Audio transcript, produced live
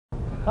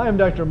Hi, I'm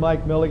Dr.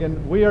 Mike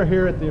Milligan. We are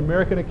here at the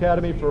American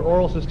Academy for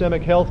Oral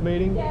Systemic Health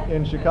meeting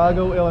in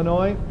Chicago,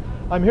 Illinois.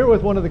 I'm here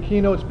with one of the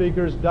keynote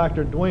speakers,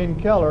 Dr.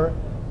 Duane Keller,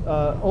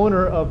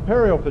 owner of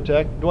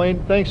PerioProtect.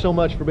 Duane, thanks so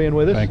much for being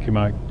with us. Thank you,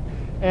 Mike.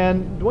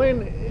 And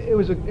Duane, it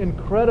was an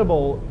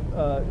incredible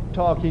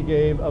talk he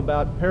gave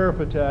about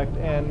PerioProtect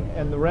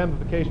and the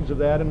ramifications of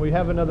that, and we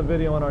have another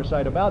video on our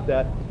site about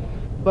that.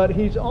 But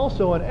he's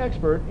also an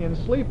expert in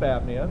sleep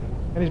apnea,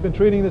 and he's been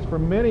treating this for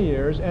many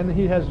years, and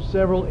he has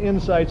several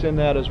insights in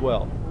that as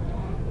well.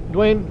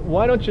 Duane,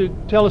 why don't you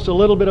tell us a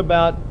little bit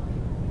about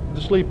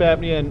the sleep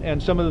apnea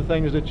and some of the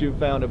things that you've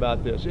found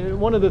about this.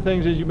 One of the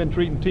things is you've been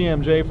treating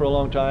TMJ for a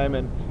long time,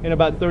 and in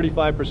about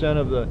 35%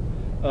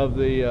 of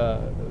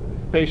the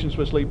patients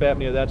with sleep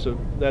apnea,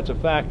 that's a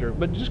factor.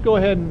 But just go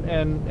ahead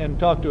and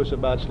talk to us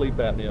about sleep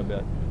apnea a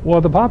bit. Well,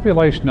 the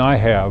population I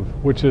have,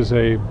 which is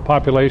a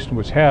population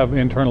which have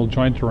internal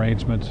joint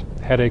derrangements,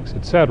 headaches,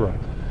 etc.,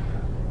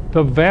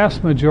 the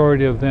vast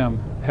majority of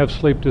them have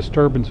sleep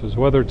disturbances,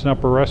 whether it's an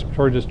upper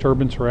respiratory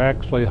disturbance or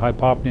actually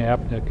hypopnea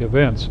apneic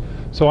events.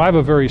 So I have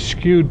a very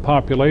skewed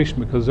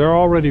population because they're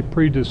already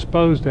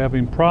predisposed to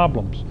having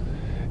problems.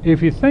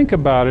 If you think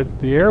about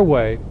it, the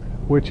airway,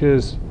 which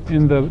is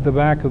in the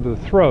back of the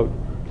throat,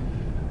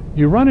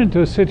 you run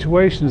into a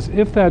situation as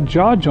if that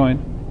jaw joint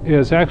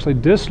is actually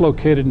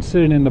dislocated and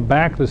sitting in the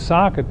back of the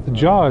socket. The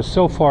jaw is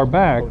so far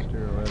back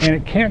and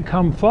it can't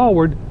come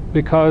forward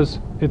because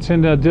it's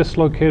in a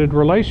dislocated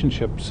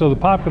relationship. So the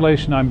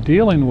population I'm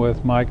dealing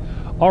with, Mike,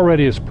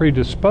 already is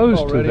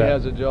predisposed to that. Already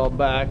has a jaw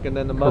back, and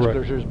then the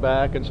musculature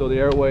back, and so the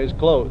airway is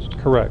closed.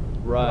 Correct.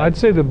 Right. I'd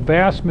say the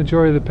vast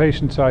majority of the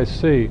patients I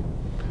see,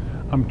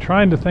 I'm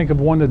trying to think of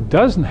one that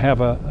doesn't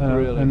have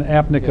an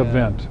apneic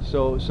event.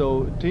 So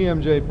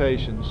TMJ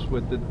patients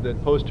with the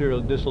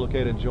posterior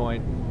dislocated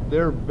joint,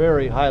 they're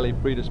very highly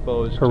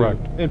predisposed. Correct.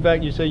 In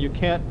fact, you say you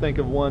can't think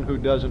of one who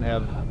doesn't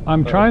have.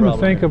 I'm trying to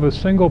think of a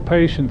single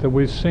patient that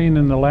we've seen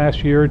in the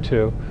last year or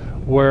two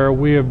where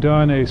we have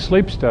done a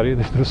sleep study.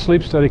 The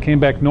sleep study came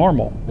back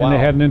normal, and they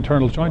had an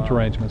internal joint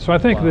derangement. So I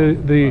think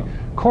the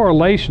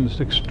correlation is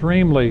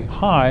extremely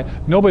high.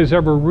 Nobody's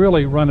ever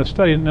really run a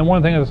study. And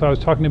one thing that I was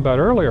talking about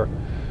earlier,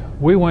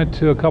 we went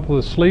to a couple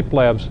of sleep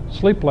labs.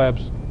 Sleep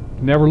labs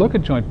never look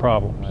at joint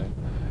problems. Right.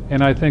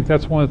 And I think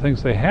that's one of the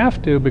things they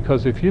have to,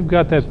 because if you've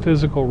got that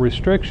physical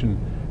restriction,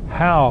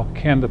 how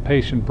can the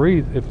patient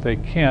breathe if they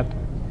can't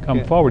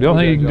come forward? The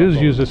only thing you can do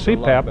is use a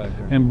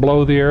CPAP and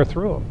blow the air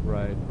through them.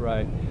 Right,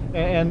 right.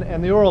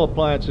 And the oral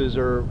appliances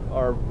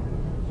are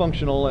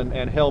functional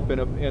and help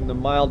in the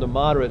mild to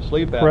moderate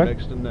sleep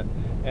apneas,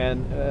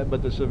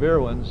 but the severe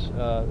ones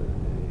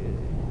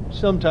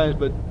sometimes,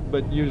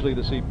 but usually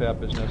the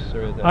CPAP is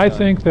necessary at that time. I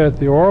think that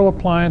the oral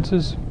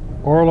appliances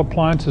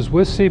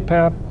with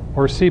CPAP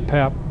or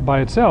CPAP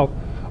by itself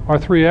are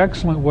three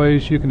excellent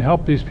ways you can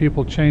help these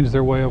people change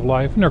their way of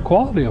life and their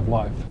quality of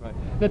life. Right.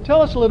 Now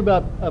tell us a little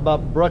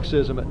about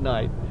bruxism at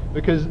night,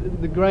 because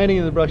the grinding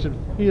of the bruxism,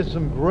 he has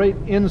some great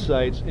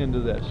insights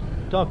into this.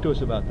 Talk to us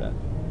about that.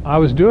 I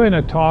was doing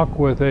a talk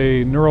with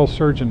a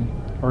neurologist,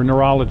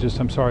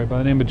 by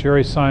the name of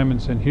Jerry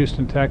Simons in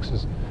Houston,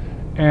 Texas,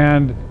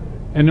 and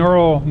a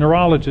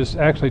neurologist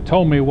actually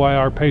told me why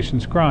our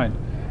patients grind.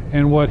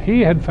 And what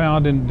he had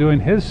found in doing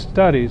his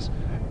studies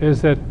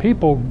is that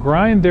people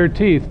grind their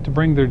teeth to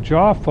bring their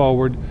jaw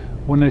forward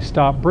when they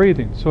stop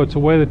breathing. So it's a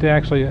way that they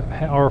actually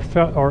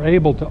are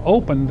able to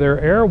open their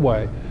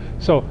airway.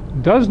 So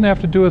it doesn't have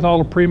to do with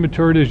all the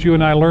prematurity as you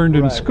and I learned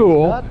in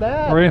school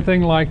or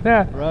anything like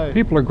that. Right.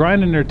 People are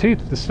grinding their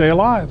teeth to stay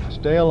alive.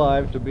 Stay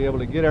alive, to be able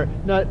to get air.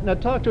 Now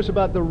talk to us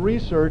about the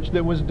research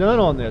that was done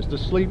on this, the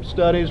sleep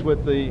studies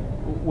with the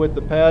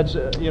pads,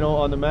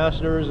 on the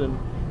masters, and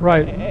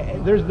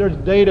there's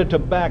data to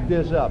back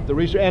this up. The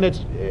research, and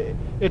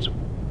it's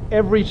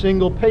every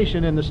single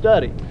patient in the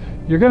study.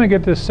 You're going to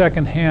get this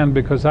secondhand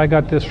because I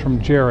got this from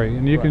Jerry,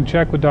 and you can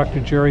check with Dr.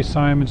 Jerry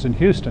Simons in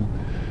Houston.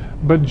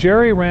 But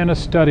Jerry ran a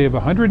study of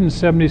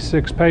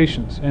 176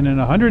 patients, and in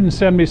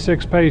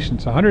 176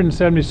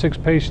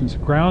 patients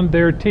ground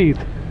their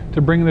teeth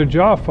to bring their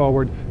jaw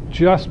forward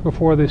just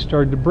before they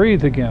started to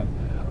breathe again.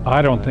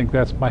 I don't think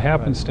that's by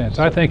happenstance.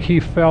 I think he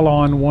fell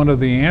on one of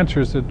the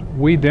answers that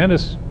we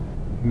dentists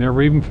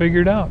never even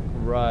figured out.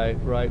 Right,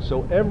 right.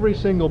 So every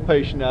single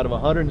patient out of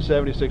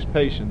 176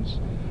 patients,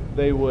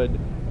 they would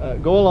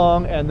go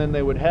along, and then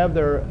they would have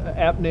their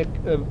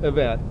apneic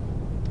event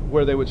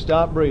where they would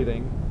stop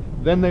breathing.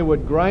 Then they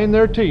would grind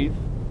their teeth,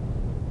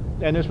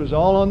 and this was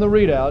all on the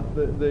readout,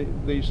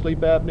 the sleep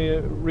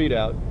apnea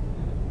readout,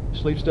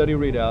 sleep study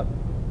readout.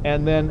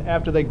 And then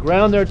after they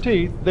ground their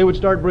teeth, they would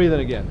start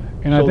breathing again.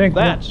 And so I think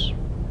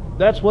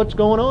that's what's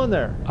going on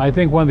there. I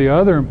think one of the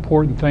other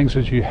important things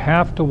is you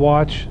have to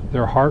watch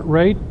their heart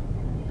rate.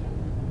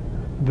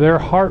 Their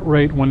heart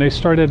rate, when they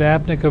started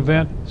apneic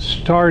event,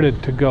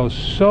 started to go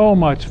so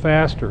much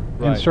faster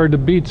and started to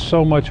beat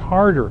so much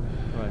harder.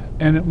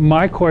 And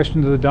my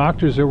question to the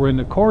doctors that were in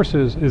the course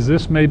is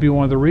this maybe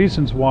one of the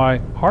reasons why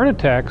heart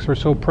attacks are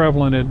so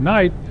prevalent at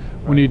night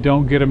when you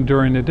don't get them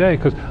during the day?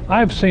 Because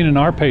I've seen in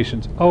our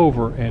patients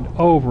over and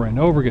over and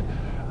over again,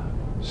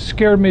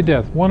 scared me to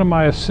death. One of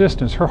my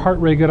assistants, her heart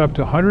rate got up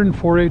to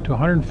 140 to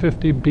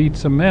 150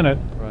 beats a minute.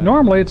 Right.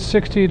 Normally it's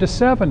 60 to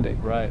 70.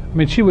 Right. I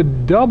mean, she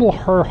would double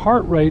her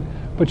heart rate,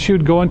 but she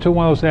would go into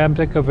one of those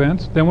apneic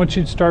events. Then when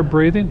she'd start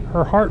breathing,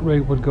 her heart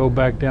rate would go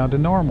back down to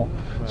normal.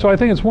 Right. So I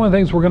think it's one of the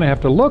things we're going to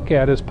have to look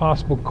at as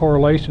possible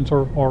correlations,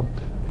 or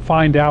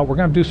find out. We're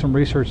going to do some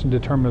research and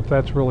determine if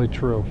that's really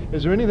true.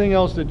 Is there anything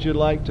else that you'd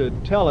like to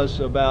tell us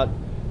about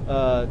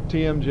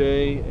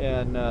TMJ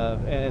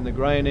and the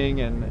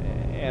grinding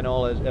and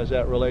all as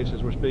that relates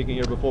as we're speaking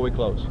here before we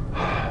close?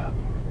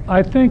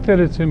 I think that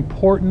it's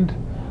important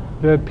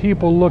that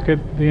people look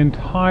at the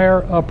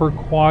entire upper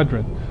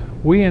quadrant.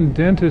 We in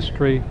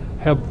dentistry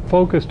have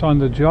focused on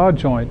the jaw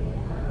joint,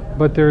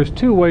 but there's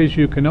two ways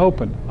you can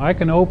open. I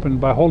can open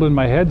by holding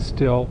my head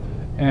still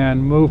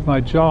and move my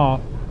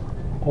jaw,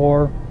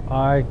 or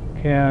I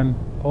can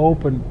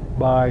open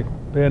by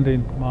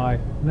bending my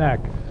neck.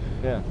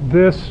 Yeah.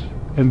 This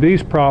and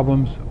these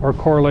problems are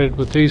correlated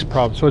with these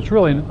problems. So it's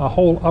really a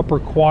whole upper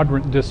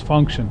quadrant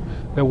dysfunction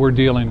that we're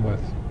dealing with.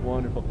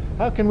 Wonderful.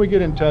 How can we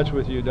get in touch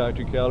with you,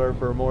 Dr. Keller,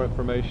 for more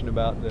information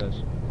about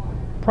this?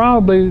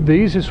 Probably the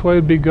easiest way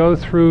would be go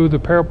through the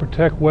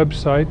PerioProtect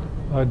website,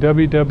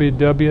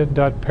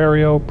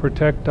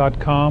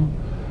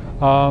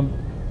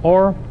 www.perioprotect.com,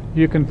 or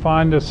you can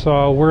find us,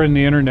 we're in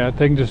the internet.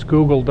 They can just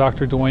Google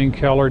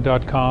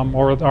DrDuaneKeller.com,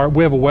 or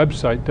we have a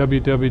website,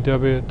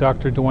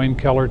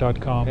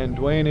 www.drduanekeller.com. And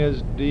Duane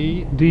is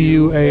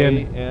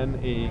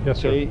D-U-A-N-E. Yes,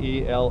 sir.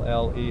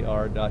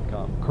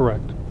 K-E-L-L-E-R.com.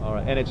 Correct. All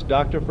right. And it's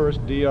Dr.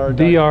 first, D-R.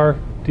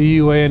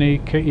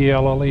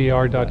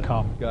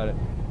 D-R-D-U-A-N-E-K-E-L-L-E-R.com. Got it.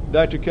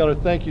 Dr. Keller,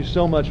 thank you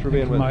so much for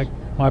being with us.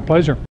 My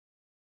pleasure.